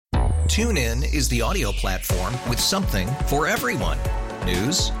TuneIn is the audio platform with something for everyone.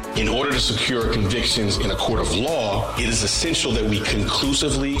 News. In order to secure convictions in a court of law, it is essential that we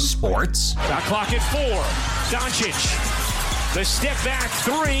conclusively. Sports. Shot clock at 4. Doncic. The step back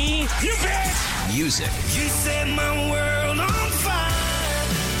 3. You bet. Music. You set my world on fire.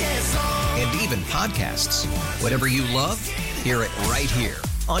 Yes, and even podcasts. Whatever you love, hear it right here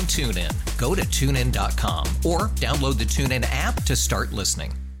on TuneIn. Go to TuneIn.com or download the TuneIn app to start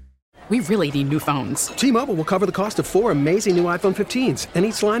listening. We really need new phones. T-Mobile will cover the cost of 4 amazing new iPhone 15s, and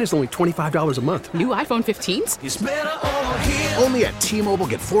each line is only $25 a month. New iPhone 15s? it's better over here. Only at T-Mobile,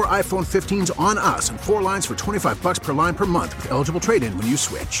 get 4 iPhone 15s on us and 4 lines for $25 per line per month with eligible trade-in when you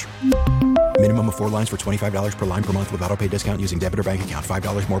switch. Minimum of 4 lines for $25 per line per month with autopay discount using debit or bank account.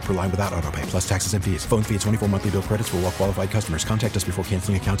 $5 more per line without autopay, plus taxes and fees. Phone fee at 24 monthly bill credits for well-qualified customers. Contact us before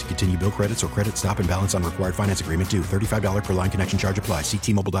canceling account to continue bill credits or credit stop and balance on required finance agreement due. $35 per line connection charge applies. See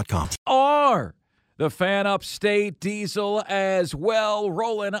T-Mobile.com. The Fan Upstate Diesel as well,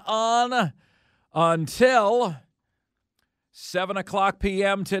 rolling on until 7 o'clock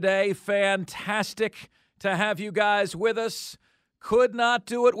p.m. today. Fantastic to have you guys with us. Could not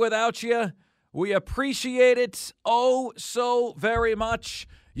do it without you. We appreciate it so very much.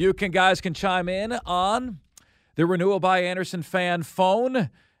 You guys can chime in on the Renewal by Anderson fan phone.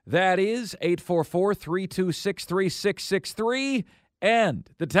 That is 844-326-3663. And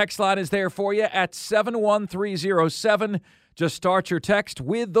the text line is there for you at 71307. Just start your text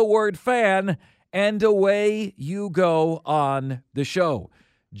with the word fan, and away you go on the show.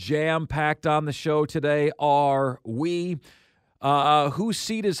 Jam-packed on the show today are we. Whose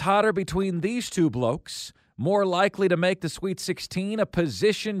seat is hotter between these two blokes? More likely to make the Sweet 16, a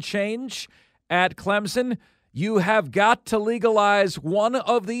position change at Clemson. You have got to legalize one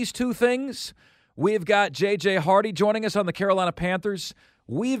of these two things. We've got J.J. Hardy joining us on the Carolina Panthers.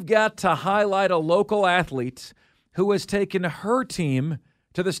 We've got to highlight a local athlete who has taken her team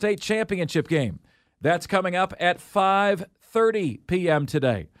to the state championship game. That's coming up at 5:30 p.m.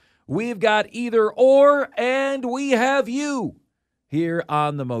 today. We've got either or, and we have you here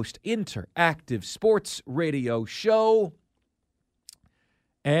on the most interactive sports radio show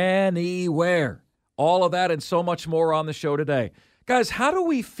anywhere. All of that and so much more on the show today. Guys, how do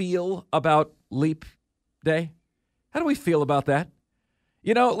we feel about Leap Day? How do we feel about that?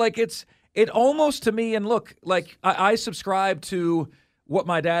 You know, like it almost to me, and look, like I subscribe to what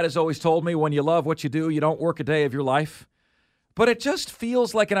my dad has always told me: when you love what you do, you don't work a day of your life. But it just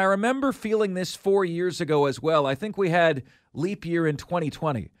feels like, and I remember feeling this 4 years ago as well. I think we had leap year in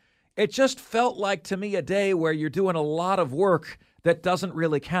 2020. It just felt like to me a day where you're doing a lot of work that doesn't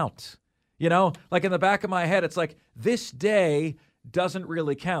really count. You know, like in the back of my head, it's like this day doesn't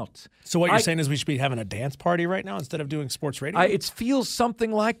really count. So what you're saying is we should be having a dance party right now instead of doing sports radio? It feels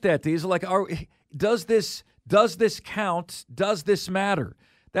something like that. These are like, does this count? Does this matter?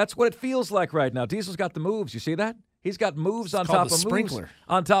 That's what it feels like right now. Diesel's got the moves. You see that? He's got moves on top of sprinkler. Moves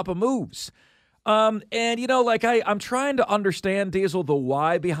on top of moves. And, you know, like I'm trying to understand, Diesel, the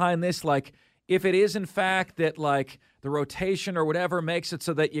why behind this. Like, if it is, in fact, that, like, the rotation or whatever makes it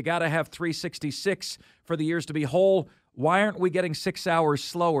so that you got to have 366 for the years to be whole, why aren't we getting 6 hours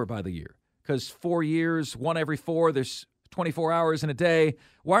slower by the year? Because 4 years, 1 every 4, there's 24 hours in a day.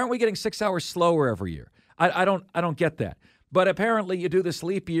 Why aren't we getting 6 hours slower every year? I don't get that. But apparently you do this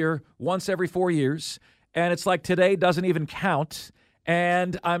leap year once every 4 years, and it's like today doesn't even count.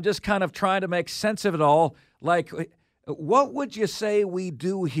 And I'm just kind of trying to make sense of it all. Like, what would you say we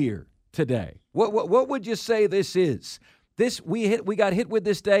do here today? What would you say this is? We got hit with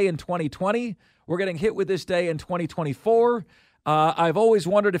this day in 2020. We're getting hit with this day in 2024. I've always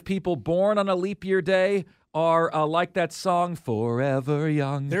wondered if people born on a leap year day are like that song, Forever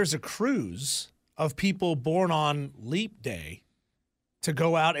Young. There's a cruise of people born on leap day to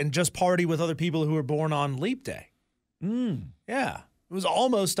go out and just party with other people who were born on leap day. Yeah. It was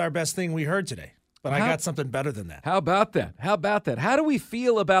almost our best thing we heard today, but I got something better than that. How about that? How do we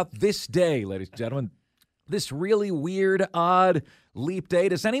feel about this day, ladies and gentlemen? This really weird, odd leap day.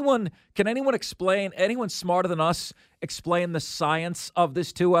 Can anyone explain, anyone smarter than us, explain the science of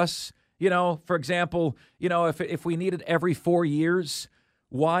this to us? You know, for example, you know, if we need it every 4 years,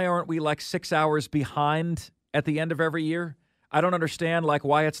 why aren't we like 6 hours behind at the end of every year? I don't understand, like,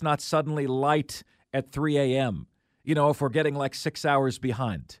 why it's not suddenly light at 3 a.m., you know, if we're getting like 6 hours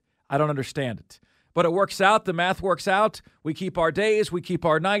behind. I don't understand it. But it works out. The math works out. We keep our days. We keep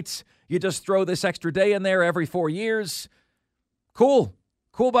our nights. You just throw this extra day in there every 4 years. Cool.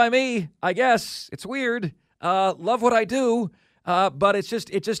 Cool by me, I guess. It's weird. Love what I do. But it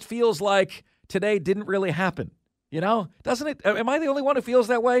just feels like today didn't really happen. You know? Doesn't it? Am I the only one who feels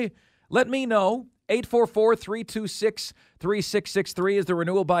that way? Let me know. 844-326-3663 is the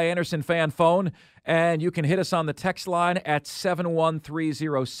Renewal by Anderson fan phone, and you can hit us on the text line at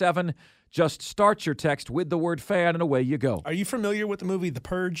 71307. Just start your text with the word fan, and away you go. Are you familiar with the movie The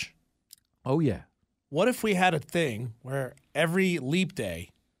Purge? Oh, yeah. What if we had a thing where every leap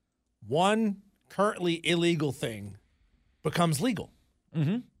day, one currently illegal thing becomes legal?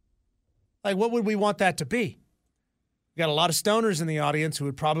 Mm-hmm. Like, what would we want that to be? We got a lot of stoners in the audience who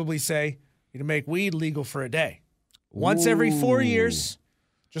would probably say, you can make weed legal for a day. Once every 4 years,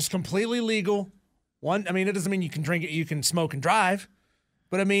 just completely legal. It doesn't mean you can drink it, you can smoke and drive,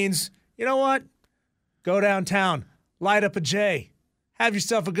 but it means, you know what? Go downtown, light up a J, have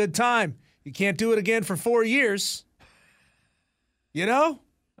yourself a good time. You can't do it again for 4 years. You know?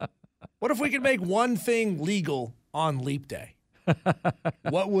 What if we could make one thing legal on Leap Day?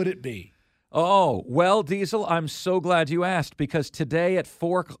 What would it be? Oh, well, Diesel, I'm so glad you asked, because today at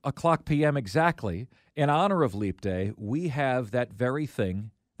 4 o'clock p.m. exactly, in honor of Leap Day, we have that very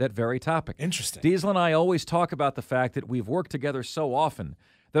thing, that very topic. Interesting. Diesel and I always talk about the fact that we've worked together so often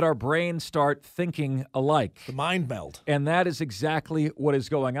that our brains start thinking alike. The mind meld. And that is exactly what is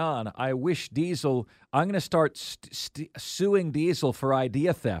going on. I wish Diesel, I'm going to start suing Diesel for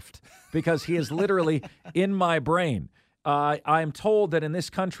idea theft, because he is literally in my brain. I'm told that in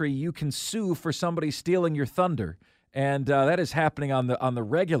this country you can sue for somebody stealing your thunder, and that is happening on the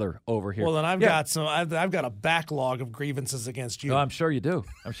regular over here. Well, then I've got a backlog of grievances against you. Oh, I'm sure you do.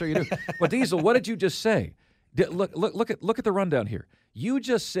 Well, Diesel, what did you just say? Look at the rundown here. You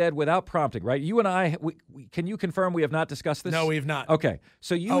just said without prompting, right? You and I, can you confirm we have not discussed this? No, we have not. Okay,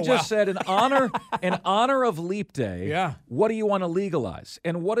 so you said in honor of Leap Day. Yeah. What do you want to legalize,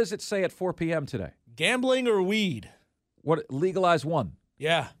 and what does it say at 4 p.m. today? Gambling or weed? What legalize one?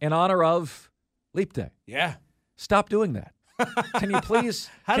 Yeah. In honor of Leap Day. Yeah. Stop doing that. Can you please?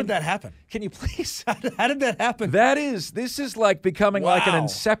 How did that happen? Can you please? How did that happen? This is like becoming like an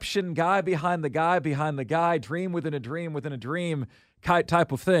Inception guy behind the guy, dream within a dream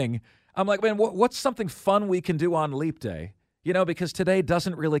type of thing. I'm like, man, what's something fun we can do on Leap Day? You know, because today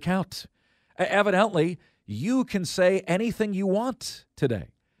doesn't really count. Evidently, you can say anything you want today,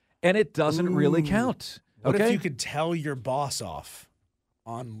 and it doesn't really count. What if you could tell your boss off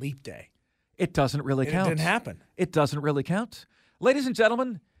on Leap Day? It doesn't really count. It didn't happen. It doesn't really count. Ladies and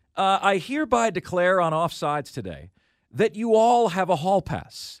gentlemen, I hereby declare on Offsides today that you all have a hall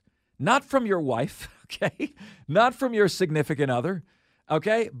pass. Not from your wife, okay? Not from your significant other,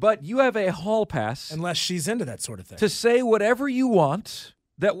 okay? But you have a hall pass. Unless she's into that sort of thing. To say whatever you want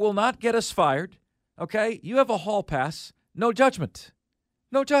that will not get us fired, okay? You have a hall pass. No judgment.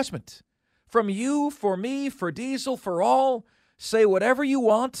 No judgment. From you, for me, for Diesel, for all, say whatever you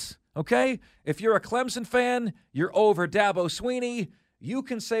want, okay? If you're a Clemson fan, you're over Dabo Sweeney, you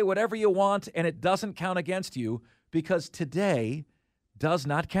can say whatever you want, and it doesn't count against you, because today does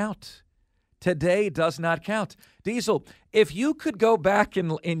not count. Today does not count. Diesel, if you could go back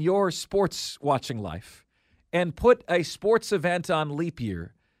in your sports watching life and put a sports event on leap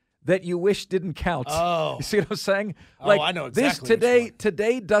year that you wish didn't count. Oh. You see what I'm saying? I know exactly.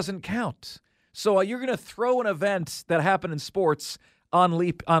 Today doesn't count. So you're going to throw an event that happened in sports on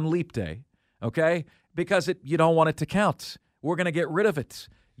leap day, okay? Because you don't want it to count. We're going to get rid of it.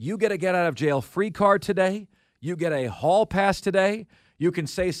 You get a get out of jail free card today. You get a hall pass today. You can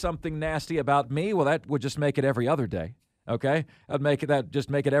say something nasty about me. Well, that would just make it every other day, okay? Just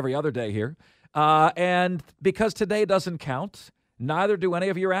make it every other day here. And because today doesn't count, neither do any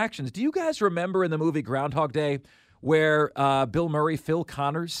of your actions. Do you guys remember in the movie Groundhog Day where Bill Murray, Phil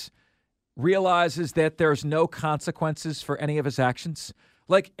Connors, realizes that there's no consequences for any of his actions?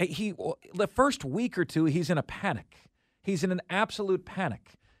 Like, the first week or two, he's in a panic. He's in an absolute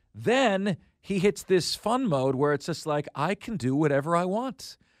panic. Then he hits this fun mode where it's just like, I can do whatever I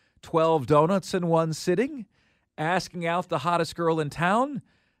want. 12 donuts in one sitting, asking out the hottest girl in town.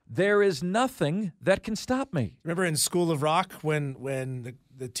 There is nothing that can stop me. Remember in School of Rock when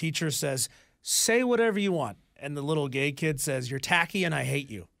the teacher says, say whatever you want, and the little gay kid says, you're tacky and I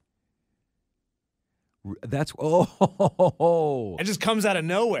hate you. That's, It just comes out of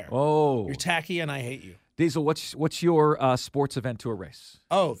nowhere. Oh. You're tacky and I hate you. Diesel, what's your sports event to a race?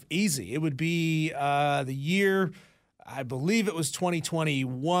 Oh, easy. It would be the year, I believe it was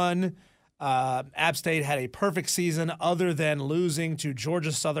 2021. App State had a perfect season other than losing to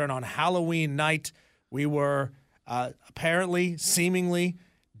Georgia Southern on Halloween night. We were apparently, seemingly,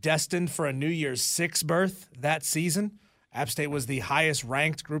 destined for a New Year's Six berth that season. App State was the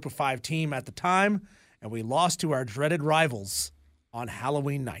highest-ranked Group of 5 team at the time, and we lost to our dreaded rivals on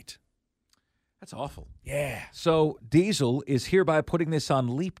Halloween night. That's awful. Yeah. So Diesel is hereby putting this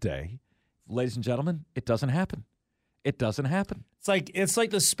on Leap Day. Ladies and gentlemen, it doesn't happen. It doesn't happen. It's like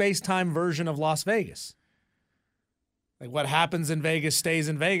the space-time version of Las Vegas. Like what happens in Vegas stays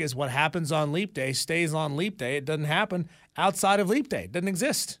in Vegas. What happens on Leap Day stays on Leap Day. It doesn't happen outside of Leap Day. It doesn't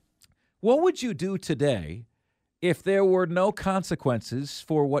exist. What would you do today if there were no consequences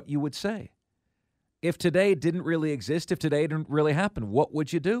for what you would say? If today didn't really exist, if today didn't really happen, what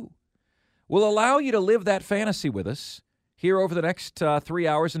would you do? We'll allow you to live that fantasy with us here over the next 3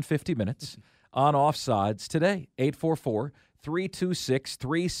 hours and 50 minutes on Offsides today.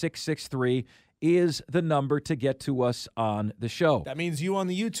 844-326-3663 is the number to get to us on the show. That means you on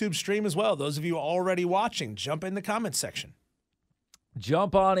the YouTube stream as well. Those of you already watching, jump in the comments section.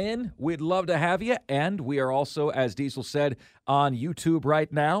 Jump on in. We'd love to have you. And we are also, as Diesel said, on YouTube right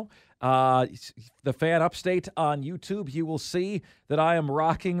now. The Fan Upstate on YouTube, you will see that I am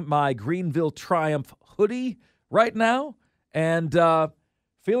rocking my Greenville Triumph hoodie right now. And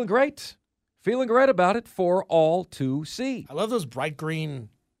feeling great. Feeling great about it for all to see. I love those bright green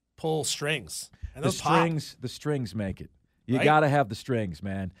pull strings. And those the strings make it. You got to have the strings,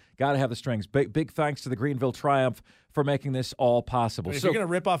 man. Got to have the strings. Big thanks to the Greenville Triumph for making this all possible. If you're going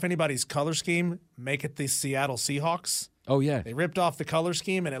to rip off anybody's color scheme, make it the Seattle Seahawks. Oh, yeah. They ripped off the color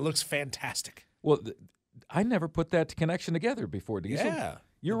scheme, and it looks fantastic. Well, I never put that connection together before, Diesel. Yeah.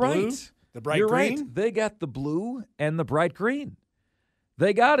 You're the blue, right. The bright You're green. Right. They got the blue and the bright green.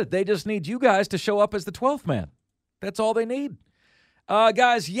 They got it. They just need you guys to show up as the 12th man. That's all they need.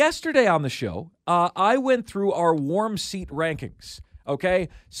 Guys, yesterday on the show, I went through our warm seat rankings, okay?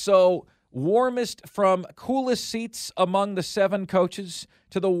 So warmest from coolest seats among the 7 coaches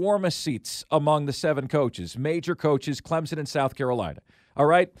to the warmest seats among the 7 coaches, major coaches, Clemson and South Carolina, all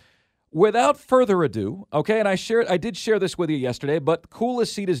right? Without further ado, okay, and I did share this with you yesterday, but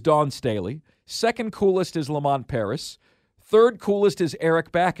coolest seat is Dawn Staley. Second coolest is Lamont Paris. Third coolest is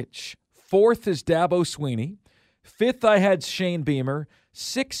Eric Bakich. Fourth is Dabo Sweeney. Fifth, I had Shane Beamer.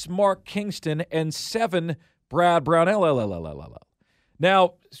 6, Mark Kingston. And 7, Brad Brownell.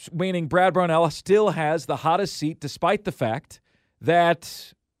 Now, meaning Brad Brownell still has the hottest seat despite the fact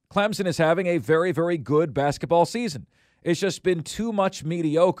that Clemson is having a very, very good basketball season. It's just been too much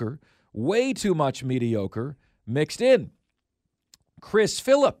mediocre, way too much mediocre mixed in. Chris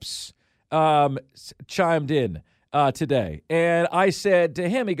Phillips chimed in today, and I said to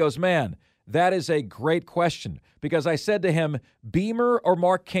him, he goes, man, that is a great question, because I said to him, Beamer or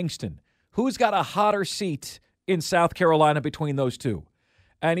Mark Kingston, who's got a hotter seat in South Carolina between those two?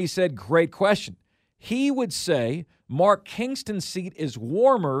 And he said, great question. He would say Mark Kingston's seat is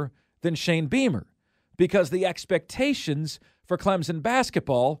warmer than Shane Beamer because the expectations for Clemson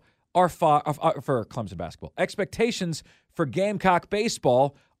basketball are for Clemson basketball. Expectations for Gamecock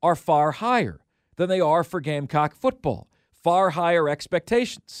baseball are far higher than they are for Gamecock football. Far higher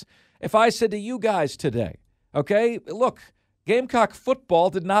expectations. If I said to you guys today, okay, look, Gamecock football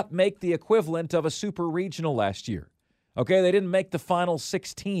did not make the equivalent of a super regional last year. Okay, they didn't make the final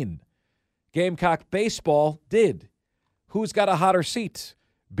 16. Gamecock baseball did. Who's got a hotter seat,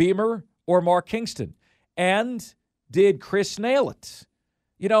 Beamer or Mark Kingston? And did Chris nail it?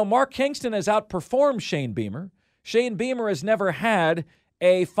 You know, Mark Kingston has outperformed Shane Beamer. Shane Beamer has never had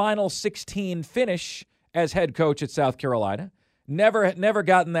a final 16 finish as head coach at South Carolina. Never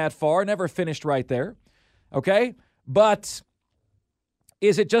gotten that far, never finished right there. Okay? But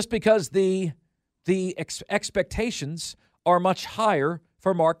is it just because the expectations are much higher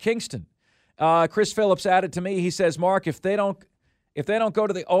for Mark Kingston? Chris Phillips added to me, he says, Mark, if they don't go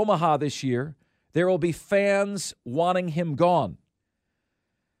to the Omaha this year, there will be fans wanting him gone.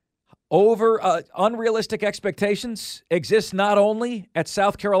 Unrealistic expectations exist not only at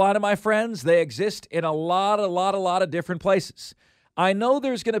South Carolina, my friends, they exist in a lot of different places. I know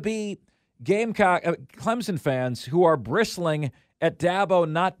there's going to be Gamecock Clemson fans who are bristling at Dabo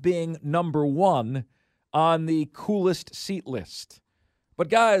not being number 1 on the coolest seat list. But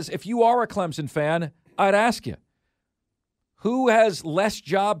guys, if you are a Clemson fan, I'd ask you, who has less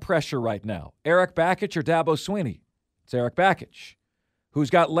job pressure right now, Eric Bakich or Dabo Sweeney? It's Eric Bakich. Who's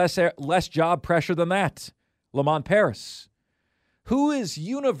got less job pressure than that? Lamont Paris. Who is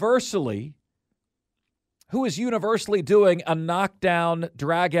universally doing a knockdown,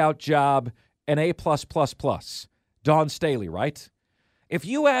 drag-out job, an A+++? Dawn Staley, right? If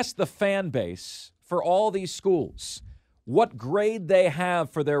you ask the fan base for all these schools what grade they have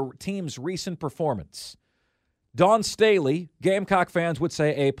for their team's recent performance, Dawn Staley, Gamecock fans would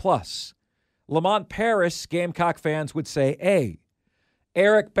say A+. Lamont Paris, Gamecock fans would say A.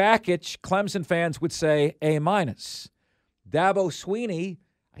 Eric Bakich, Clemson fans would say A-. Dabo Sweeney,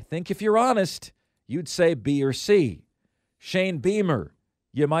 I think if you're honest, you'd say B or C. Shane Beamer,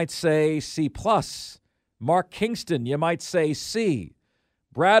 you might say C+. Mark Kingston, you might say C.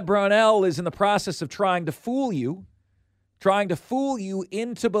 Brad Brownell is in the process of trying to fool you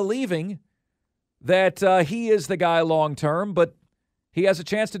into believing that he is the guy long term, but he has a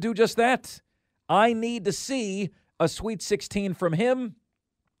chance to do just that. I need to see a Sweet 16 from him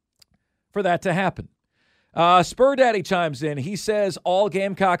for that to happen. Spur Daddy chimes in. He says all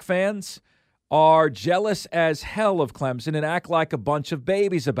Gamecock fans are jealous as hell of Clemson and act like a bunch of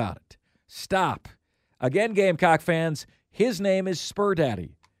babies about it. Stop. Again, Gamecock fans, his name is Spur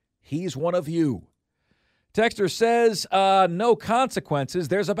Daddy. He's one of you. Texter says, no consequences.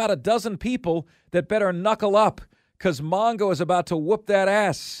 There's about a dozen people that better knuckle up because Mongo is about to whoop that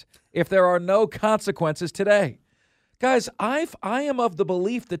ass if there are no consequences today. Guys, I am of the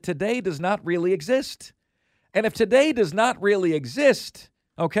belief that today does not really exist. And if today does not really exist,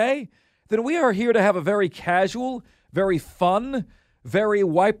 okay, then we are here to have a very casual, very fun, very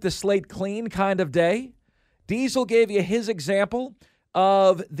wipe the slate clean kind of day. Diesel gave you his example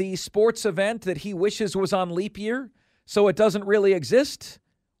of the sports event that he wishes was on leap year, so it doesn't really exist.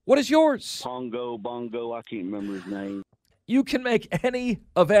 What is yours? Bongo, I can't remember his name. You can make any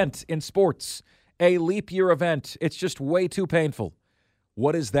event in sports a leap year event. It's just way too painful.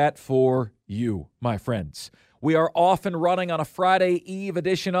 What is that for you, my friends? We are off and running on a Friday Eve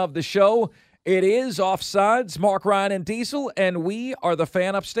edition of the show. It is Offsides, Mark, Ryan, and Diesel, and we are the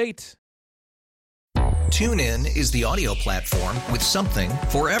Fan Upstate. TuneIn is the audio platform with something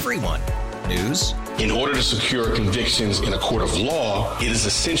for everyone. News. In order to secure convictions in a court of law, it is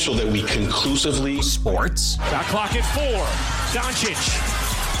essential that we conclusively. Sports. Shot clock at 4.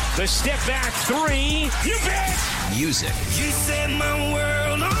 Doncic. The step back 3. You bet. Music. You set my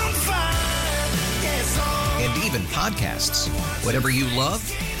world on fire. Yes, and even podcasts. Whatever you love,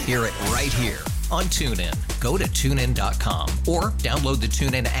 hear it right here on TuneIn. Go to TuneIn.com or download the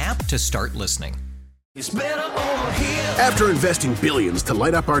TuneIn app to start listening. It's better over here. After investing billions to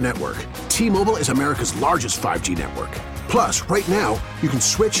light up our network, T-Mobile is America's largest 5G network. Plus, right now, you can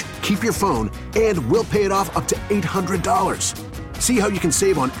switch, keep your phone, and we'll pay it off up to $800. See how you can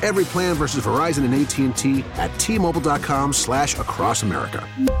save on every plan versus Verizon and AT&T at T-Mobile.com/across America.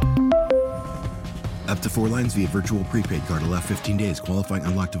 Up to 4 lines via virtual prepaid card. Allow 15 days. Qualifying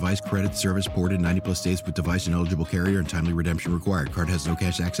unlocked device credit service ported 90+ days with device and eligible carrier and timely redemption required. Card has no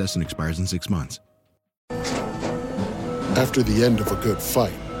cash access and expires in 6 months. After the end of a good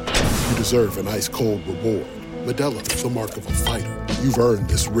fight, you deserve an ice-cold reward. Modelo is the mark of a fighter. You've earned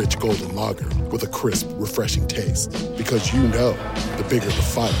this rich golden lager with a crisp, refreshing taste. Because you know, the bigger the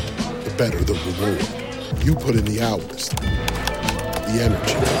fight, the better the reward. You put in the hours, the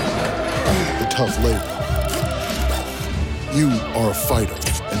energy, the tough labor. You are a fighter,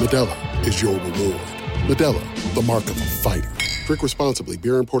 and Modelo is your reward. Modelo, the mark of a fighter. Drink responsibly.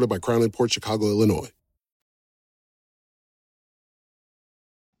 Beer imported by Crown Imports, Chicago, Illinois.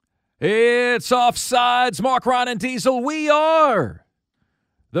 It's Offsides, Mark, Ron, and Diesel. We are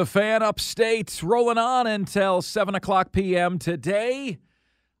the Fan Upstate, rolling on until 7 o'clock p.m. today.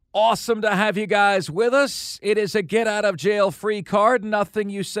 Awesome to have you guys with us. It is a get-out-of-jail-free card.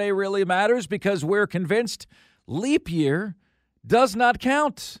 Nothing you say really matters because we're convinced leap year does not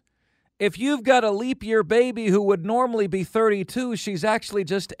count. If you've got a leap year baby who would normally be 32, she's actually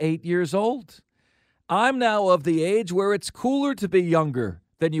just 8 years old. I'm now of the age where it's cooler to be younger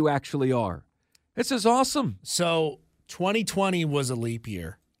than you actually are. This is awesome. So 2020 was a leap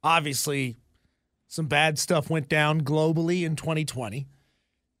year. Obviously, some bad stuff went down globally in 2020.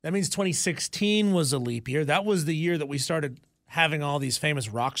 That means 2016 was a leap year. That was the year that we started having all these famous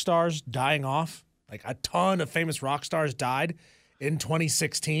rock stars dying off. Like a ton of famous rock stars died in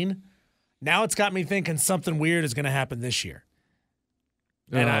 2016. Now it's got me thinking something weird is going to happen this year.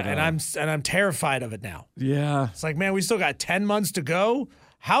 And I'm terrified of it now. Yeah. It's like, man, we still got 10 months to go.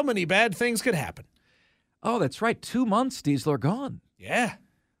 How many bad things could happen? Oh, that's right. 2 months, Diesel, are gone. Yeah.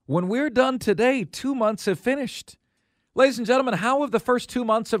 When we're done today, 2 months have finished. Ladies and gentlemen, how have the first 2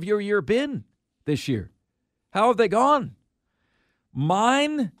 months of your year been this year? How have they gone?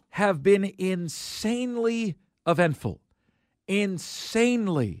 Mine have been insanely eventful.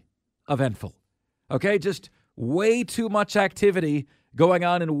 Insanely eventful. Okay, just way too much activity going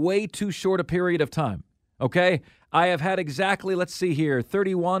on in way too short a period of time. Okay, I have had exactly, let's see here,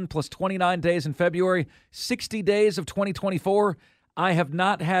 31 plus 29 days in February, 60 days of 2024. I have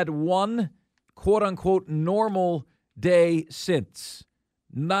not had one quote-unquote normal day since.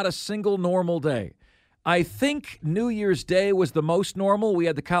 Not a single normal day. I think New Year's Day was the most normal. We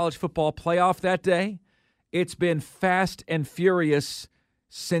had the college football playoff that day. It's been fast and furious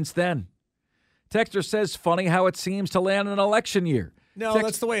since then. Texter says, funny how it seems to land in an election year. No,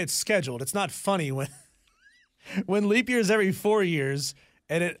 that's the way it's scheduled. It's not funny when leap year is every 4 years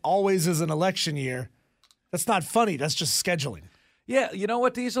and it always is an election year. That's not funny. That's just scheduling. Yeah, you know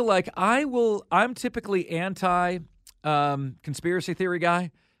what, Diesel? Like, I'm typically anti conspiracy theory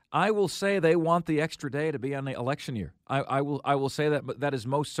guy. I will say they want the extra day to be on the election year. I will say that, but that is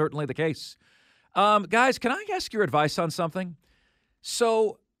most certainly the case. Guys, can I ask your advice on something?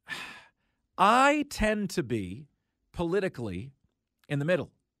 So I tend to be politically in the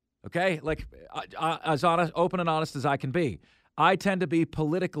middle, okay? Like, as honest, open and honest as I can be. I tend to be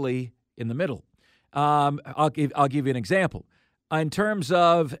politically in the middle. I'll give you an example. In terms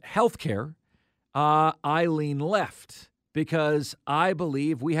of health care, I lean left because I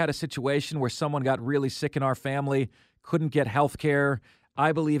believe we had a situation where someone got really sick in our family, couldn't get health care.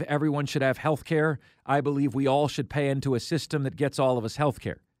 I believe everyone should have health care. I believe we all should pay into a system that gets all of us health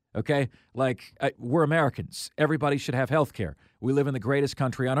care, okay? Like, we're Americans. Everybody should have health care. We live in the greatest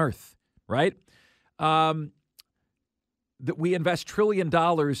country on earth, right? That we invest $1 trillion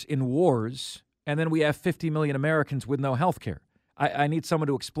in wars, and then we have 50 million Americans with no health care. I need someone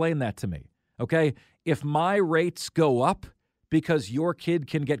to explain that to me, okay? If my rates go up because your kid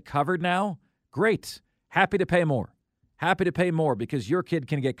can get covered now, great. Happy to pay more. Happy to pay more because your kid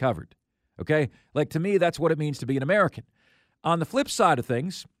can get covered, okay? Like, to me, that's what it means to be an American. On the flip side of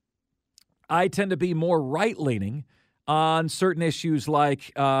things, I tend to be more right-leaning on certain issues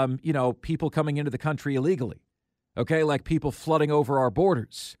like, people coming into the country illegally, okay? Like people flooding over our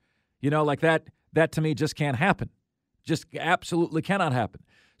borders. Like that to me just can't happen. Just absolutely cannot happen.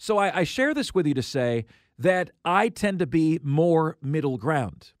 So I share this with you to say that I tend to be more middle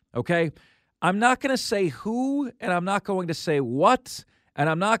ground, okay? I'm not going to say who, and I'm not going to say what, and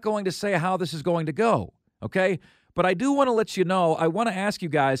I'm not going to say how this is going to go, okay? But I do want to let you know, I want to ask you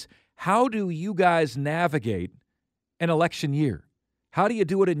guys, how do you guys navigate an election year? How do you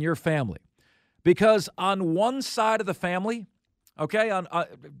do it in your family? Because on one side of the family, okay, on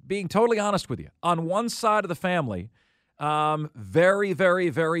being totally honest with you, on one side of the family, very, very,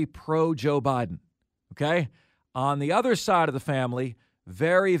 very pro-Joe Biden, okay? On the other side of the family,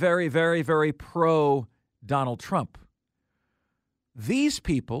 very, very, very, very pro-Donald Trump. These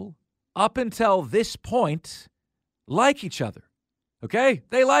people, up until this point, like each other, okay?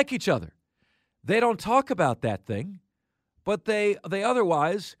 They like each other. They don't talk about that thing, but they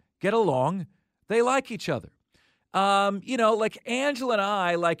otherwise get along. They like each other. Like Angela and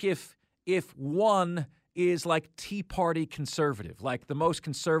I, like if one is like Tea Party conservative, like the most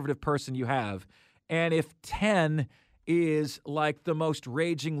conservative person you have, and if 10 is like the most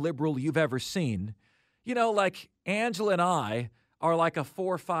raging liberal you've ever seen, like Angela and I are like a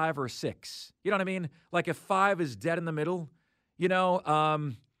 4, 5, or 6. You know what I mean? Like if 5 is dead in the middle,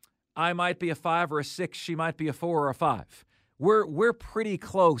 I might be a 5 or a 6. She might be a 4 or a 5. We're pretty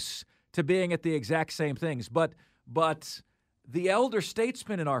close to being at the exact same things. But the elder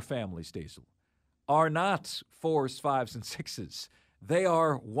statesmen in our families, Diesel, are not 4s, 5s, and 6s. They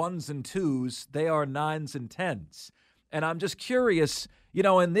are 1s and 2s. They are 9s and 10s. And I'm just curious,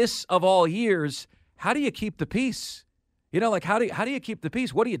 in this of all years, how do you keep the peace? How do you keep the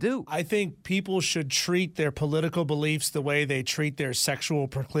peace? What do you do? I think people should treat their political beliefs the way they treat their sexual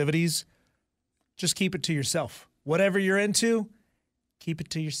proclivities. Just keep it to yourself. Whatever you're into, keep it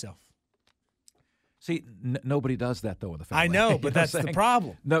to yourself. See, nobody does that, though, in the family. I know, but that's the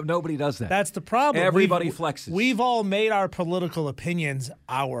problem. No, nobody does that. That's the problem. Everybody flexes. We've all made our political opinions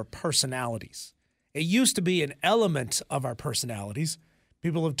our personalities. It used to be an element of our personalities.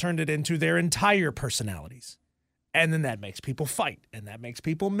 People have turned it into their entire personalities. And then that makes people fight, and that makes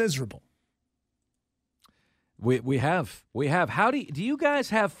people miserable. We have. How do you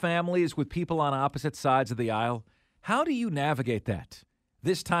guys have families with people on opposite sides of the aisle? How do you navigate that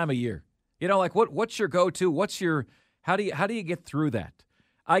this time of year? Like what's your go-to? How do you get through that?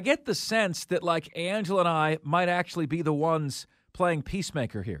 I get the sense that like Angela and I might actually be the ones playing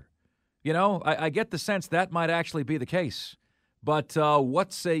peacemaker here. I get the sense that might actually be the case. But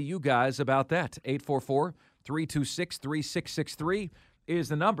what say you guys about that? 844-326-3663 is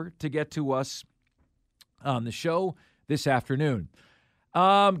the number to get to us on the show this afternoon.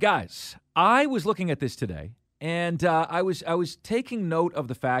 Guys, I was looking at this today, and I was taking note of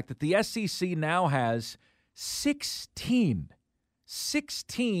the fact that the SEC now has 16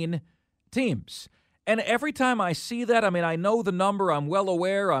 teams. And every time I see that, I know the number. I'm well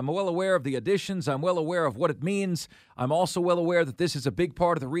aware of the additions. I'm well aware of what it means. I'm also well aware that this is a big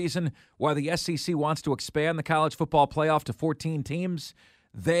part of the reason why the SEC wants to expand the college football playoff to 14 teams.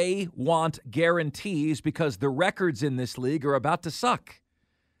 They want guarantees because the records in this league are about to suck.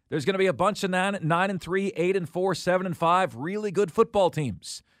 There's going to be a bunch of 9-3, 8-4, 7-5 really good football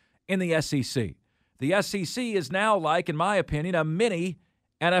teams in the SEC. The SEC is now like, in my opinion, a mini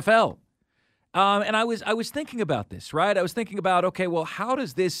NFL. And I was thinking about this, right? I was thinking about, okay, well, how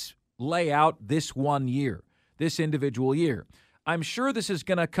does this lay out this one year, this individual year? I'm sure this is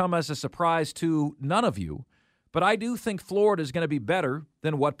going to come as a surprise to none of you, but I do think Florida is going to be better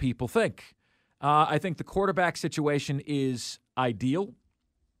than what people think. I think the quarterback situation is ideal.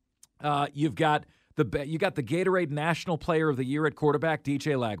 You've got the Gatorade National Player of the Year at quarterback,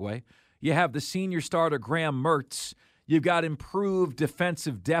 DJ Lagway. You have the senior starter, Graham Mertz. You've got improved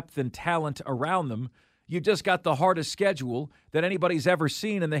defensive depth and talent around them. You just got the hardest schedule that anybody's ever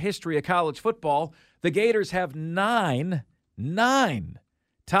seen in the history of college football. The Gators have nine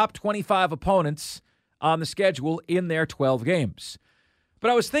top 25 opponents on the schedule in their 12 games.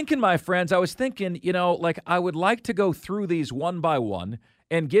 But I was thinking, my friends, I would like to go through these one by one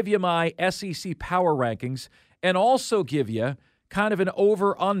and give you my SEC power rankings and also give you kind of an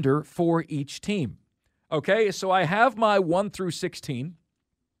over-under for each team. Okay, so I have my 1 through 16.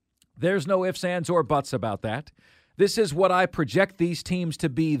 There's no ifs, ands, or buts about that. This is what I project these teams to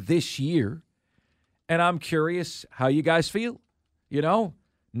be this year, and I'm curious how you guys feel.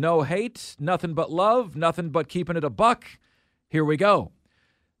 No hate, nothing but love, nothing but keeping it a buck. Here we go.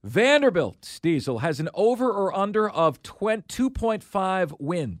 Vanderbilt, Diesel, has an over or under of 2.5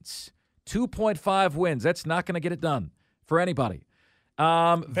 wins. 2.5 wins. That's not going to get it done for anybody.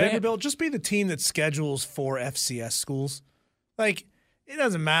 Vanderbilt, just be the team that schedules 4 FCS schools. It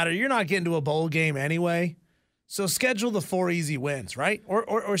doesn't matter. You're not getting to a bowl game anyway. So schedule the 4 easy wins, right?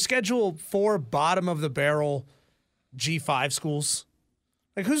 Or schedule 4 bottom-of-the-barrel G5 schools.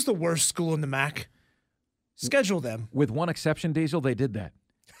 Who's the worst school in the MAC? Schedule them. With one exception, Diesel, they did that.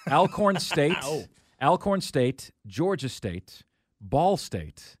 Alcorn State, Georgia State, Ball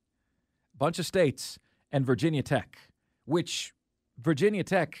State, bunch of states, and Virginia Tech, which Virginia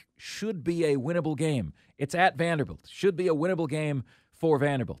Tech should be a winnable game. It's at Vanderbilt. Should be a winnable game for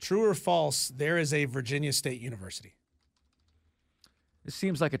Vanderbilt. True or false, there is a Virginia State University. This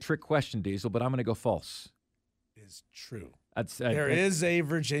seems like a trick question, Diesel, but I'm going to go false. Is true. There is a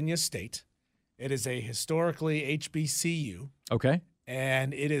Virginia State. It is a historically HBCU. Okay.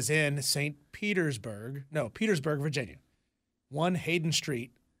 And it is in Petersburg, Virginia. 1 Hayden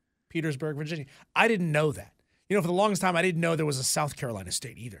Street, Petersburg, Virginia. I didn't know that. For the longest time, I didn't know there was a South Carolina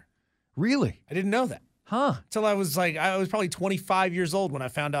State either. Really? I didn't know that. Huh. Until I was probably 25 years old when I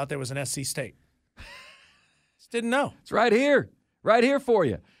found out there was an SC State. Just didn't know. It's right here for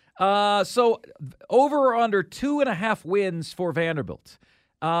you. So over or under 2.5 wins for Vanderbilt.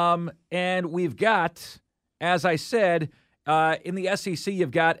 And we've got, as I said, in the SEC,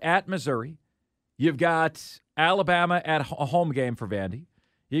 you've got at Missouri. You've got Alabama at a home game for Vandy.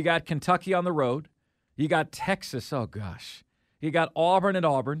 You got Kentucky on the road. You got Texas. Oh, gosh. You got Auburn at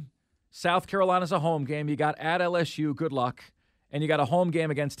Auburn. South Carolina's a home game. You got at LSU. Good luck. And you got a home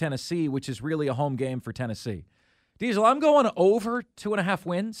game against Tennessee, which is really a home game for Tennessee. Diesel, I'm going over 2.5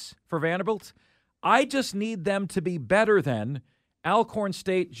 wins for Vanderbilt. I just need them to be better than Alcorn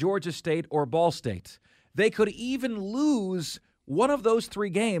State, Georgia State, or Ball State. They could even lose one of those 3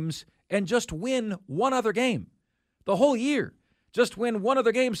 games and just win one other game the whole year. Just win one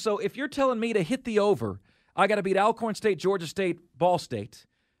other game. So if you're telling me to hit the over, I got to beat Alcorn State, Georgia State, Ball State.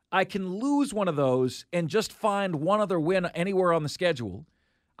 I can lose one of those and just find one other win anywhere on the schedule.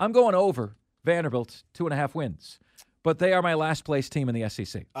 I'm going over Vanderbilt, 2.5 wins. But they are my last place team in the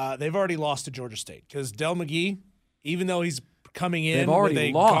SEC. They've already lost to Georgia State because Del McGee, even though he's coming in with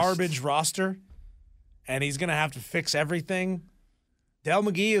a garbage roster and he's going to have to fix everything, Del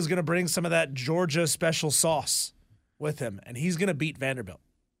McGee is going to bring some of that Georgia special sauce with him, and he's going to beat Vanderbilt.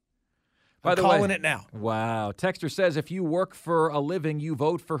 By the calling way, it now. Wow. Texter says, if you work for a living, you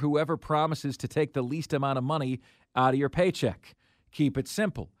vote for whoever promises to take the least amount of money out of your paycheck. Keep it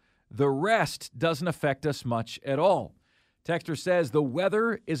simple. The rest doesn't affect us much at all. Texter says, the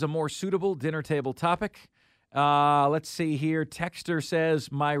weather is a more suitable dinner table topic. Let's see here. Texter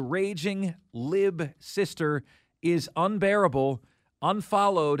says, my raging lib sister is unbearable,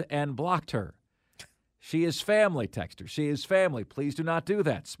 unfollowed, and blocked her. She is family, Texter. She is family. Please do not do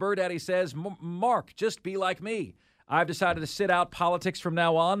that. Spur Daddy says, Mark, just be like me. I've decided to sit out politics from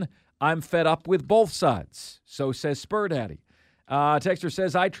now on. I'm fed up with both sides. So says Spur Daddy. Texter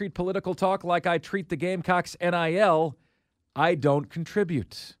says, I treat political talk like I treat the Gamecocks NIL. I don't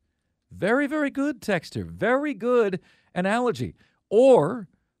contribute. Very, very good, Texter. Very good analogy. Or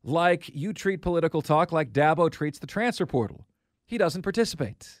like you treat political talk like Dabo treats the transfer portal. He doesn't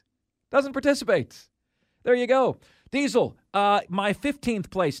participate. There you go. Diesel, my 15th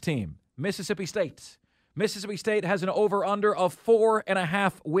place team, Mississippi State. Mississippi State has an over-under of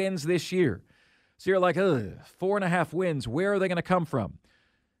 4.5 wins this year. So you're like, 4.5 wins. Where are they going to come from?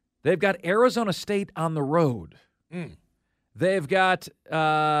 They've got Arizona State on the road. They've got,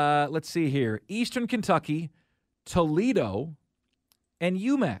 let's see here, Eastern Kentucky, Toledo, and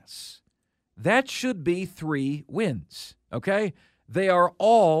UMass. That should be 3 wins, okay? They are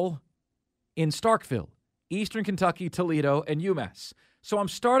all in Starkville. Eastern Kentucky, Toledo, and UMass. So I'm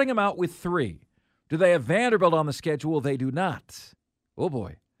starting them out with 3. Do they have Vanderbilt on the schedule? They do not. Oh,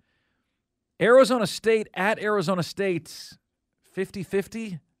 boy. Arizona State at Arizona State,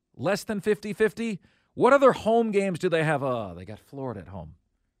 50-50? Less than 50-50? What other home games do they have? They got Florida at home.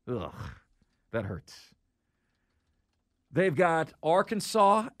 Ugh, that hurts. They've got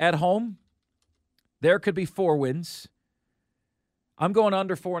Arkansas at home. There could be 4 wins. I'm going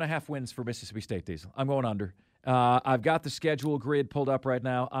under 4.5 wins for Mississippi State, Diesel. I'm going under. I've got the schedule grid pulled up right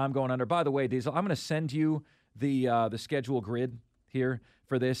now. I'm going under. By the way, Diesel, I'm going to send you the schedule grid here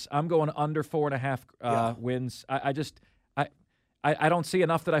for this. I'm going under 4.5 wins. I don't see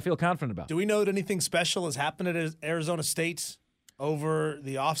enough that I feel confident about. Do we know that anything special has happened at Arizona State over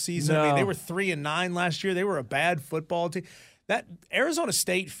the offseason? No. I mean, they were 3-9 last year. They were a bad football team. That Arizona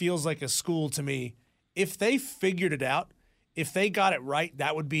State feels like a school to me. If they figured it out, if they got it right,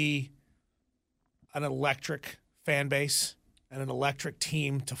 that would be an electric fan base and an electric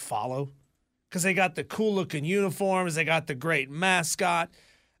team to follow. Because they got the cool-looking uniforms. They got the great mascot.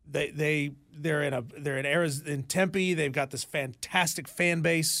 They're in Tempe. They've got this fantastic fan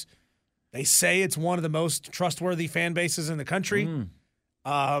base. They say it's one of the most trustworthy fan bases in the country.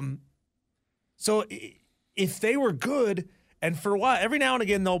 So if they were good, and for a while, every now and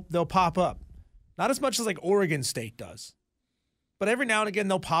again they'll pop up. Not as much as like Oregon State does, but every now and again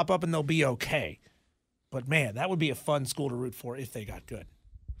they'll pop up and they'll be okay. But man, that would be a fun school to root for if they got good.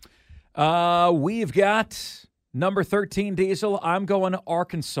 We've got number 13, Diesel. I'm going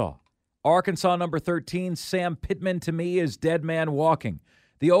Arkansas. Arkansas, number 13. Sam Pittman, to me, is dead man walking.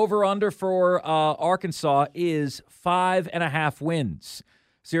 The over-under for Arkansas is 5.5 wins.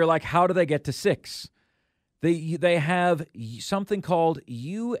 So you're like, how do they get to 6? They have something called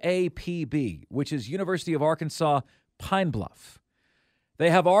UAPB, which is University of Arkansas Pine Bluff. They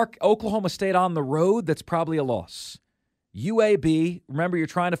have Oklahoma State on the road. That's probably a loss. UAB, remember, you're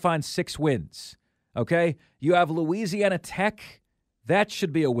trying to find 6 wins, okay? You have Louisiana Tech. That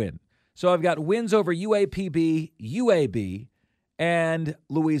should be a win. So I've got wins over UAPB, UAB, and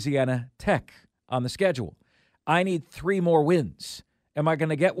Louisiana Tech on the schedule. I need 3 more wins. Am I going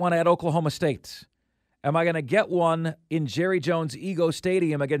to get one at Oklahoma State? Am I going to get one in Jerry Jones Ego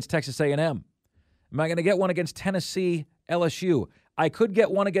Stadium against Texas A&M? Am I going to get one against Tennessee, LSU? I could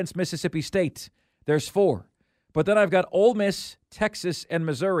get one against Mississippi State. There's 4. But then I've got Ole Miss, Texas, and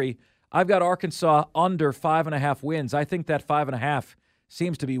Missouri. I've got Arkansas under 5.5 wins. I think that 5.5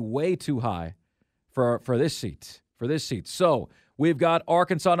 seems to be way too high for this seat. So we've got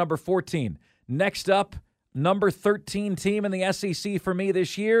Arkansas number 14. Next up, number 13 team in the SEC for me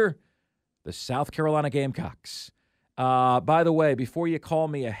this year, the South Carolina Gamecocks. By the way, before you call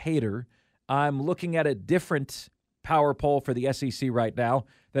me a hater, I'm looking at a different power poll for the SEC right now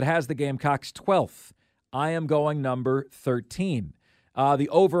that has the Gamecocks 12th. I am going number 13. The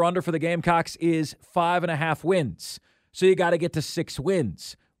over-under for the Gamecocks is 5.5 wins. So you got to get to 6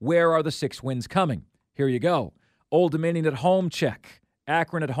 wins. Where are the 6 wins coming? Here you go. Old Dominion at home, check.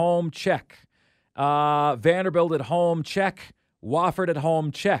 Akron at home, check. Vanderbilt at home, check. Wofford at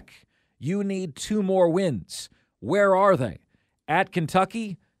home, check. You need 2 more wins. Where are they? At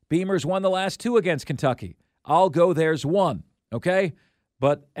Kentucky, Beamers won the last 2 against Kentucky. I'll go there's 1, okay?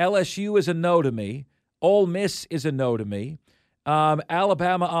 But LSU is a no to me. Ole Miss is a no to me.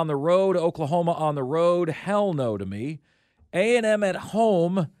 Alabama on the road, Oklahoma on the road, hell no to me. A&M at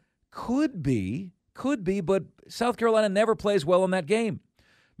home could be, but South Carolina never plays well in that game.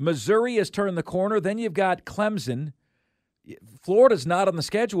 Missouri has turned the corner. Then you've got Clemson. Florida's not on the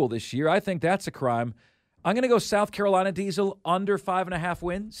schedule this year. I think that's a crime. I'm going to go South Carolina, Diesel, under 5.5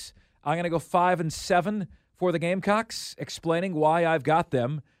 wins. I'm going to go 5-7 for the Gamecocks, explaining why I've got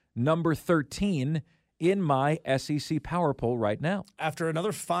them number 13 in my SEC Power Poll right now. After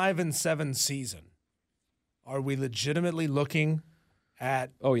another 5-7 season, are we legitimately looking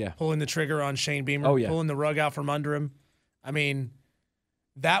at pulling the trigger on Shane Beamer, pulling the rug out from under him? I mean,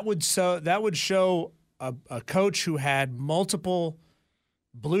 that would show a coach who had multiple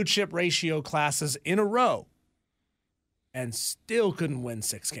blue chip ratio classes in a row and still couldn't win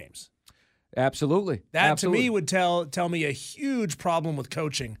 6 games. Absolutely. That to me would tell me a huge problem with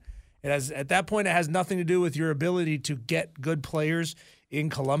coaching At that point, it has nothing to do with your ability to get good players in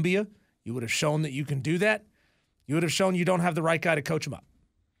Columbia. You would have shown that you can do that. You would have shown you don't have the right guy to coach them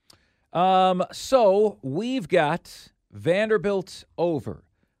up. So we've got Vanderbilt over.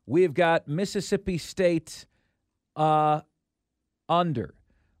 We've got Mississippi State under.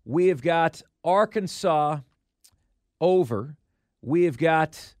 We've got Arkansas over. We've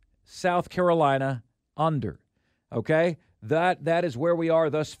got South Carolina under. Okay? That is where we are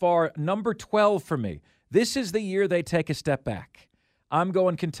thus far. Number 12 for me. This is the year they take a step back. I'm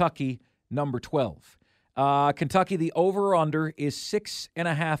going Kentucky, number 12. Kentucky, the over-under is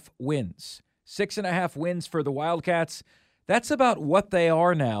 6.5 wins. 6.5 wins for the Wildcats. That's about what they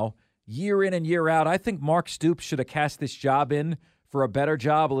are now, year in and year out. I think Mark Stoops should have cast this job in for a better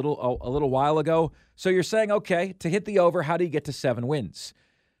job a little while ago. So you're saying, okay, to hit the over, how do you get to 7 wins?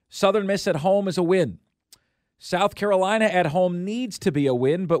 Southern Miss at home is a win. South Carolina at home needs to be a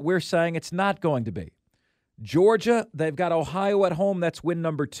win, but we're saying it's not going to be. Georgia, they've got Ohio at home. That's win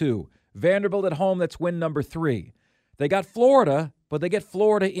number 2. Vanderbilt at home, that's win number 3. They got Florida, but they get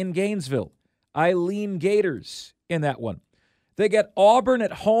Florida in Gainesville. I lean Gators in that one. They get Auburn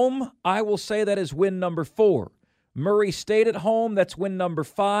at home. I will say that is win number 4. Murray State at home, that's win number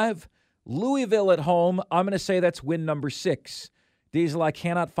 5. Louisville at home, I'm going to say that's win number 6. Diesel, I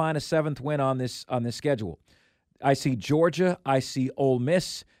cannot find a 7th win on this schedule. I see Georgia. I see Ole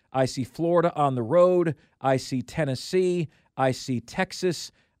Miss. I see Florida on the road. I see Tennessee. I see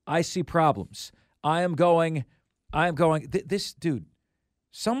Texas. I see problems. This dude,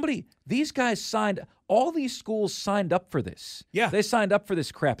 these guys signed, all these schools signed up for this. Yeah. They signed up for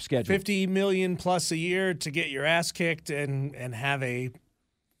this crap schedule. $50 million plus a year to get your ass kicked and have a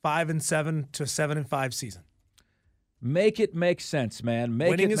 5-7 to 7-5 season. Make it make sense, man.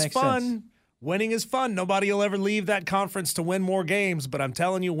 Winning is fun. Winning is fun. Nobody will ever leave that conference to win more games, but I'm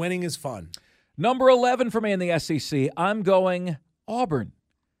telling you, winning is fun. Number 11 for me in the SEC, I'm going Auburn.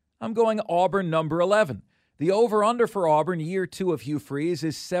 I'm going Auburn, number 11. The over-under for Auburn, year 2 of Hugh Freeze,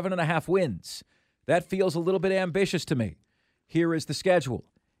 is 7.5 wins. That feels a little bit ambitious to me. Here is the schedule.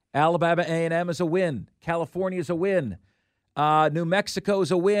 Alabama A&M is a win. California is a win. New Mexico is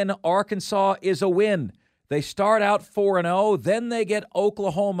a win. Arkansas is a win. They start out 4-0, then they get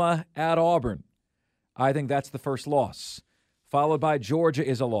Oklahoma at Auburn. I think that's the first loss. Followed by Georgia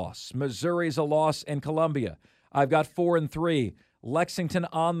is a loss. Missouri is a loss, and Columbia. I've got 4-3. Lexington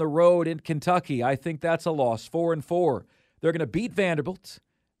on the road in Kentucky. I think that's a loss. 4-4. They're going to beat Vanderbilt.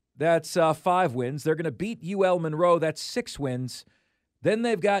 That's 5 wins. They're going to beat UL Monroe. That's 6 wins. Then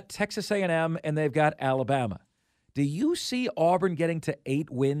they've got Texas A&M, and they've got Alabama. Do you see Auburn getting to 8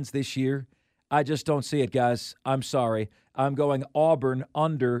 wins this year? I just don't see it, guys. I'm sorry. I'm going Auburn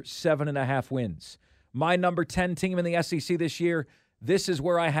under 7.5 wins. My number 10 team in the SEC this year, this is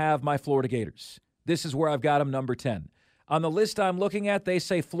where I have my Florida Gators. This is where I've got them number 10. On the list I'm looking at, they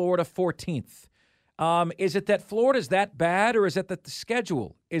say Florida 14th. Is it that Florida's that bad, or is it that the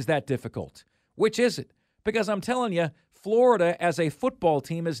schedule is that difficult? Which is it? Because I'm telling you, Florida as a football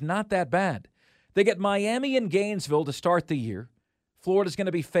team is not that bad. They get Miami and Gainesville to start the year. Florida's going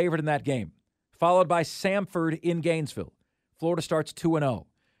to be favored in that game, followed by Samford in Gainesville. Florida starts 2-0.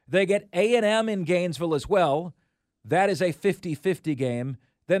 They get A&M in Gainesville as well. That is a 50-50 game.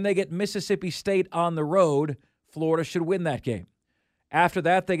 Then they get Mississippi State on the road. Florida should win that game. After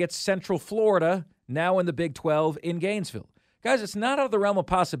that, they get Central Florida, now in the Big 12, in Gainesville. Guys, it's not out of the realm of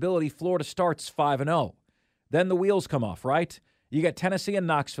possibility Florida starts 5-0. Then the wheels come off, right? You get Tennessee and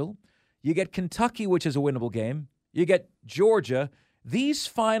Knoxville. You get Kentucky, which is a winnable game. You get Georgia. These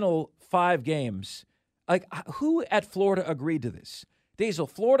final 5 games, like, who at Florida agreed to this? Diesel,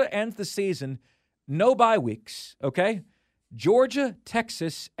 Florida ends the season, no bye weeks, okay? Georgia,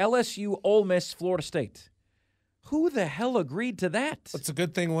 Texas, LSU, Ole Miss, Florida State. Who the hell agreed to that? It's a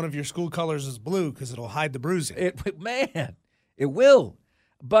good thing one of your school colors is blue because it'll hide the bruising. Man, it will.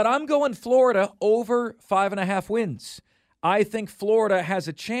 But I'm going Florida over 5.5 wins. I think Florida has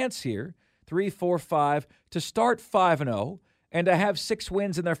a chance here, 3, 4, 5, to start 5-0 and to have 6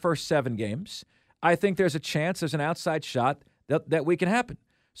 wins in their first 7 games. I think there's a chance, there's an outside shot that we can happen.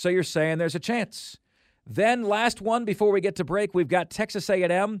 So you're saying there's a chance. Then last one before we get to break, we've got Texas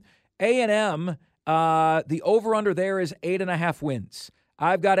A&M. A&M, the over-under there is 8.5 wins.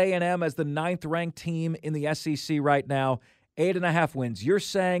 I've got A&M as the 9th-ranked team in the SEC right now, 8.5 wins. You're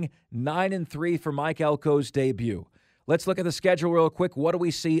saying 9-3 for Mike Elko's debut. Let's look at the schedule real quick. What do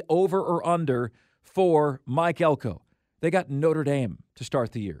we see over or under for Mike Elko? They got Notre Dame to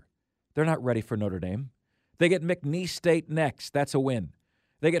start the year. They're not ready for Notre Dame. They get McNeese State next. That's a win.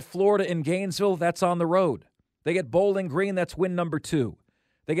 They get Florida in Gainesville. That's on the road. They get Bowling Green. That's win number 2.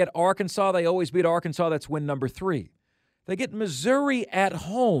 They get Arkansas. They always beat Arkansas. That's win number 3. They get Missouri at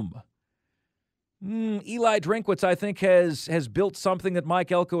home. Eli Drinkwitz, I think, has built something that Mike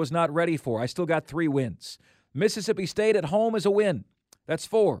Elko is not ready for. I still got 3 wins. Mississippi State at home is a win. That's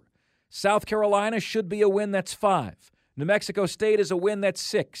 4. South Carolina should be a win. That's 5. New Mexico State is a win. That's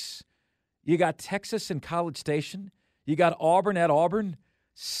 6. You got Texas and College Station. You got Auburn at Auburn.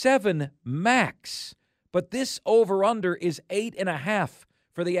 7 max. But this over-under is 8.5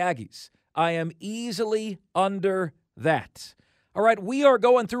 for the Aggies. I am easily under that. All right, we are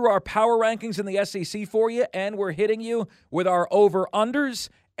going through our power rankings in the SEC for you, and we're hitting you with our over-unders.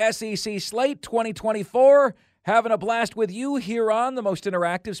 SEC Slate 2024. Having a blast with you here on the most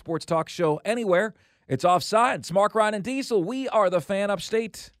interactive sports talk show anywhere. It's Offsides. Mark, Ryan, and Diesel. We are the Fan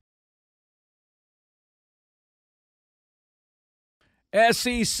Upstate.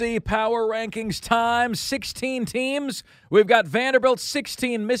 SEC Power Rankings time, 16 teams. We've got Vanderbilt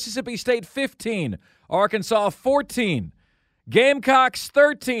 16, Mississippi State 15, Arkansas 14, Gamecocks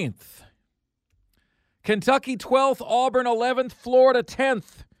 13th, Kentucky 12th, Auburn 11th, Florida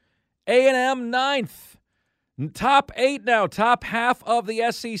 10th, A&M 9th. Top 8 now, top half of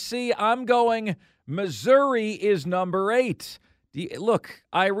the SEC. I'm going Missouri is number 8. Look,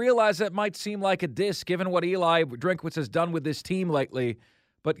 I realize that might seem like a diss given what Eli Drinkwitz has done with this team lately,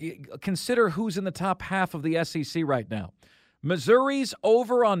 but consider who's in the top half of the SEC right now. Missouri's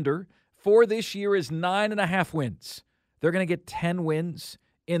over-under for this year is 9.5 wins. They're going to get 10 wins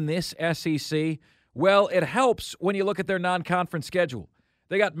in this SEC. Well, it helps when you look at their non-conference schedule.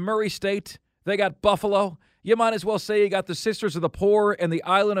 They got Murray State. They got Buffalo. You might as well say you got the Sisters of the Poor and the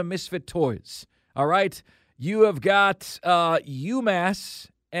Island of Misfit Toys. All right? You have got UMass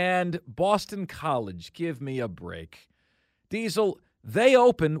and Boston College. Give me a break. Diesel, they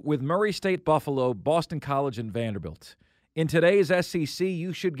open with Murray State, Buffalo, Boston College, and Vanderbilt. In today's SEC,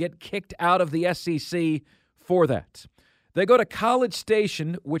 you should get kicked out of the SEC for that. They go to College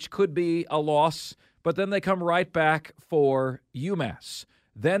Station, which could be a loss, but then they come right back for UMass.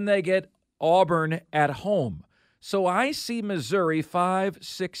 Then they get Auburn at home. So I see Missouri 5,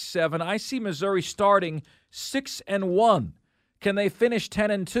 6, 7. I see Missouri starting 6-1. Can they finish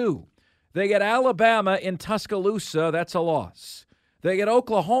 10-2? They get Alabama in Tuscaloosa. That's a loss. They get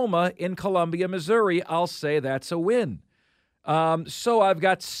Oklahoma in Columbia, Missouri. I'll say that's a win. So I've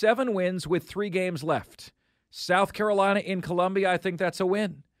got 7 wins with 3 games left. South Carolina in Columbia, I think that's a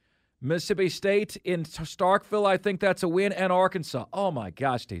win. Mississippi State in Starkville, I think that's a win. And Arkansas. Oh, my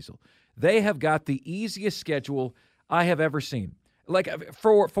gosh, Diesel. They have got the easiest schedule I have ever seen. Like,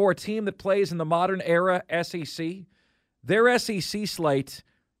 for a team that plays in the modern era SEC, their SEC slate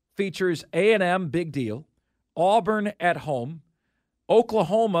features A&M, big deal, Auburn at home,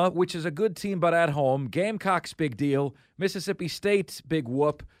 Oklahoma, which is a good team but at home, Gamecocks, big deal, Mississippi State, big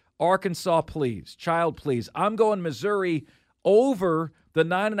whoop, Arkansas, please, child, please. I'm going Missouri over the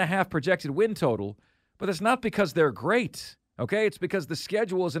 9.5 projected win total, but it's not because they're great. Okay, it's because the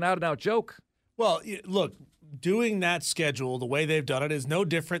schedule is an out-and-out joke. Well, look, doing that schedule the way they've done it is no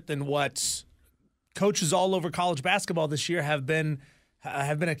different than what coaches all over college basketball this year have been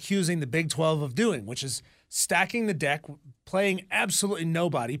accusing the Big 12 of doing, which is stacking the deck, playing absolutely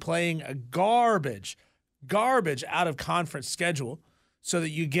nobody, playing a garbage out-of-conference schedule so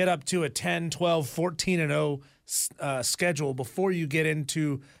that you get up to a 10, 12, 14-0 schedule before you get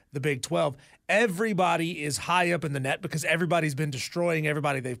into the Big 12. Everybody is high up in the net because everybody's been destroying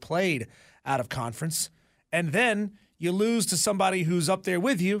everybody they've played out of conference. And then you lose to somebody who's up there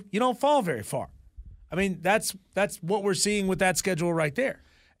with you, you don't fall very far. I mean, that's what we're seeing with that schedule right there.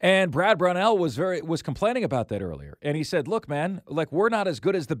 And Brad Brownell was complaining about that earlier. And he said, look, man, like, we're not as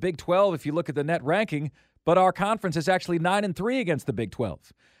good as the Big 12 if you look at the net ranking, but our conference is actually 9-3 against the Big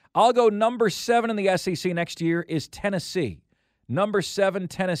 12. I'll go number 7 in the SEC next year is Tennessee. Number 7,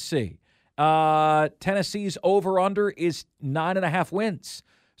 Tennessee. Tennessee's over-under is 9.5 wins.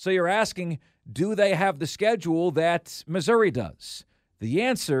 So you're asking, do they have the schedule that Missouri does? The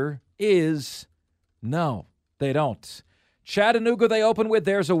answer is no, they don't. Chattanooga they open with,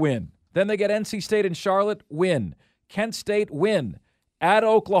 there's a win. Then they get NC State and Charlotte, win. Kent State, win. At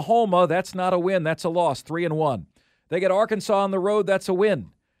Oklahoma, that's not a win, that's a loss, 3-1. They get Arkansas on the road, that's a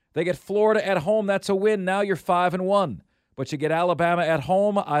win. They get Florida at home, that's a win. Now you're 5-1. But you get Alabama at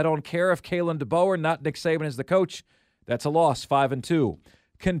home. I don't care if Kalen DeBoer, not Nick Saban, is the coach. That's a loss, 5-2.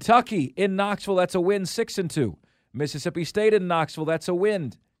 Kentucky in Knoxville, that's a win, 6-2. Mississippi State in Knoxville, that's a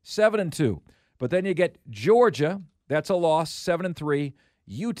win, 7-2. But then you get Georgia, that's a loss, 7-3.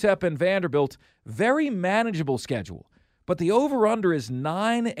 UTEP and Vanderbilt, very manageable schedule. But the over-under is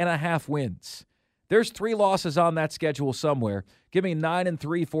 9.5 wins. There's 3 losses on that schedule somewhere. Give me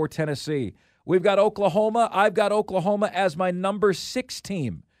 9-3 for Tennessee. We've got Oklahoma. I've got Oklahoma as my number 6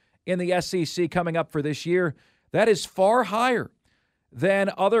 team in the SEC coming up for this year. That is far higher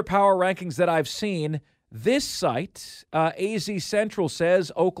than other power rankings that I've seen. This site, AZ Central,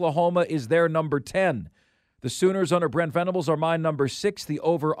 says Oklahoma is their number 10. The Sooners under Brent Venables are my number 6. The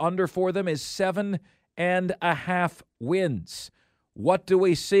over-under for them is 7.5 wins. What do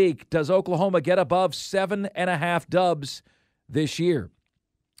we see? Does Oklahoma get above 7.5 dubs this year?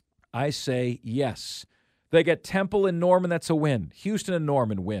 I say yes. They get Temple and Norman, that's a win. Houston and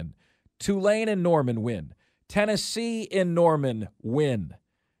Norman win. Tulane and Norman win. Tennessee and Norman win.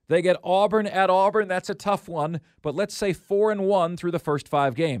 They get Auburn at Auburn, that's a tough one, but let's say 4-1 through the first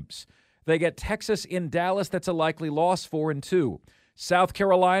 5 games. They get Texas in Dallas, that's a likely loss, 4-2. South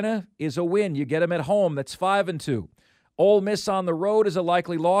Carolina is a win. You get them at home, that's 5-2. Ole Miss on the road is a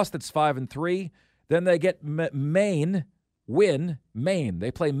likely loss, that's 5-3. Then they get Maine, win, Maine. They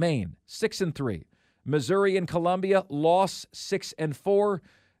play Maine, 6-3. Missouri and Columbia, loss, 6-4.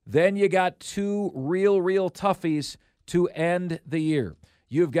 Then you got 2 real toughies to end the year.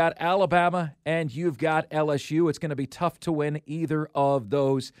 You've got Alabama and you've got LSU. It's going to be tough to win either of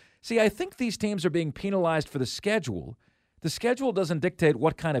those. See, I think these teams are being penalized for the schedule. The schedule doesn't dictate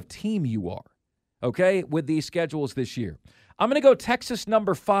what kind of team you are, okay, with these schedules this year. I'm going to go Texas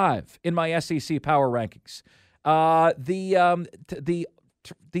number 5 in my SEC power rankings. The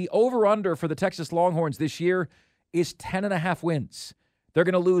over-under for the Texas Longhorns this year is 10.5 wins. They're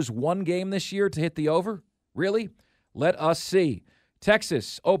going to lose 1 game this year to hit the over? Really? Let us see.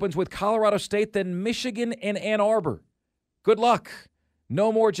 Texas opens with Colorado State, then Michigan and Ann Arbor. Good luck.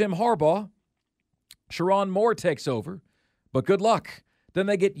 No more Jim Harbaugh. Sharon Moore takes over, but good luck. Then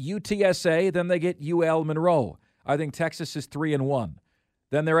they get UTSA, then they get UL Monroe. I think Texas is 3-1.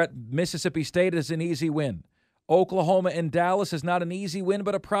 Then they're at Mississippi State as an easy win. Oklahoma and Dallas is not an easy win,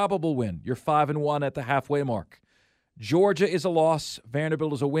 but a probable win. You're 5-1 at the halfway mark. Georgia is a loss.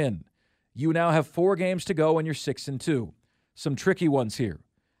 Vanderbilt is a win. You now have 4 games to go, and you're 6-2. Some tricky ones here.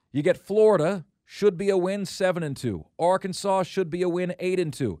 You get Florida, should be a win, 7-2. Arkansas should be a win,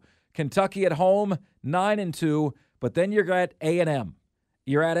 8-2. Kentucky at home, 9-2. But then you're at A&M.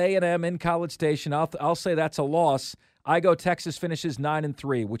 You're at A&M in College Station. I'll say that's a loss. I go Texas finishes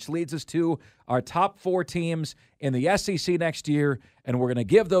 9-3, which leads us to our top 4 teams in the SEC next year, and we're going to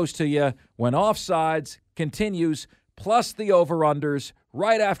give those to you when Offsides continues, plus the over-unders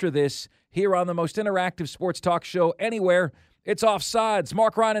right after this here on the most interactive sports talk show anywhere. It's Offsides.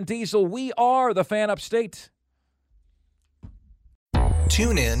 Mark, Ryan, and Diesel, we are the Fan Upstate.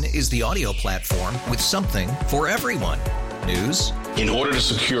 TuneIn is the audio platform with something for everyone. News. In order to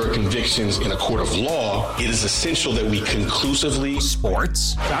secure convictions in a court of law, it is essential that we conclusively.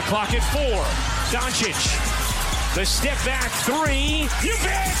 Sports. Got clock at 4. Doncic. The step back 3. You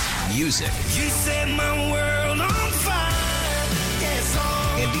bet. Music. You set my world on fire. Yes,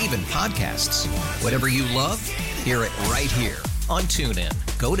 and even podcasts. Whatever you love, hear it right here on TuneIn.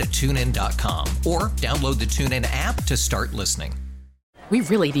 Go to TuneIn.com or download the TuneIn app to start listening. We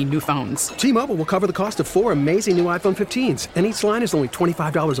really need new phones. T-Mobile will cover the cost of 4 amazing new iPhone 15s, and each line is only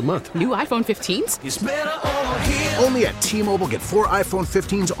 $25 a month. New iPhone 15s? it's better over here. Only at T-Mobile, get 4 iPhone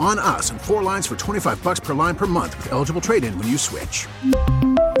 15s on us and 4 lines for $25 per line per month with eligible trade-in when you switch.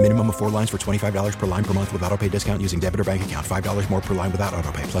 Minimum of 4 lines for $25 per line per month with autopay discount using debit or bank account. $5 more per line without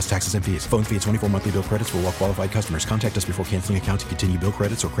autopay, plus taxes and fees. Phone fee at 24 monthly bill credits for well-qualified customers. Contact us before canceling account to continue bill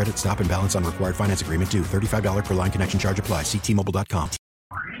credits or credit stop and balance on required finance agreement due. $35 per line connection charge applies. See T-Mobile.com.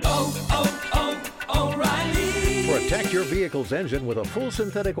 O'Reilly. Protect your vehicle's engine with a full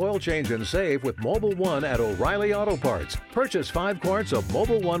synthetic oil change and save with Mobile One at O'Reilly Auto Parts. Purchase 5 quarts of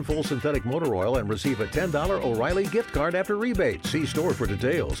Mobile One full synthetic motor oil and receive a $10 O'Reilly gift card after rebate. See store for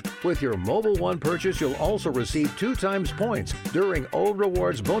details. With your Mobile One purchase, you'll also receive 2 times points during O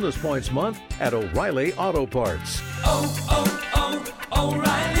Rewards Bonus Points Month at O'Reilly Auto Parts.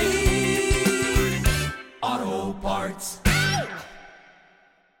 O'Reilly Auto Parts.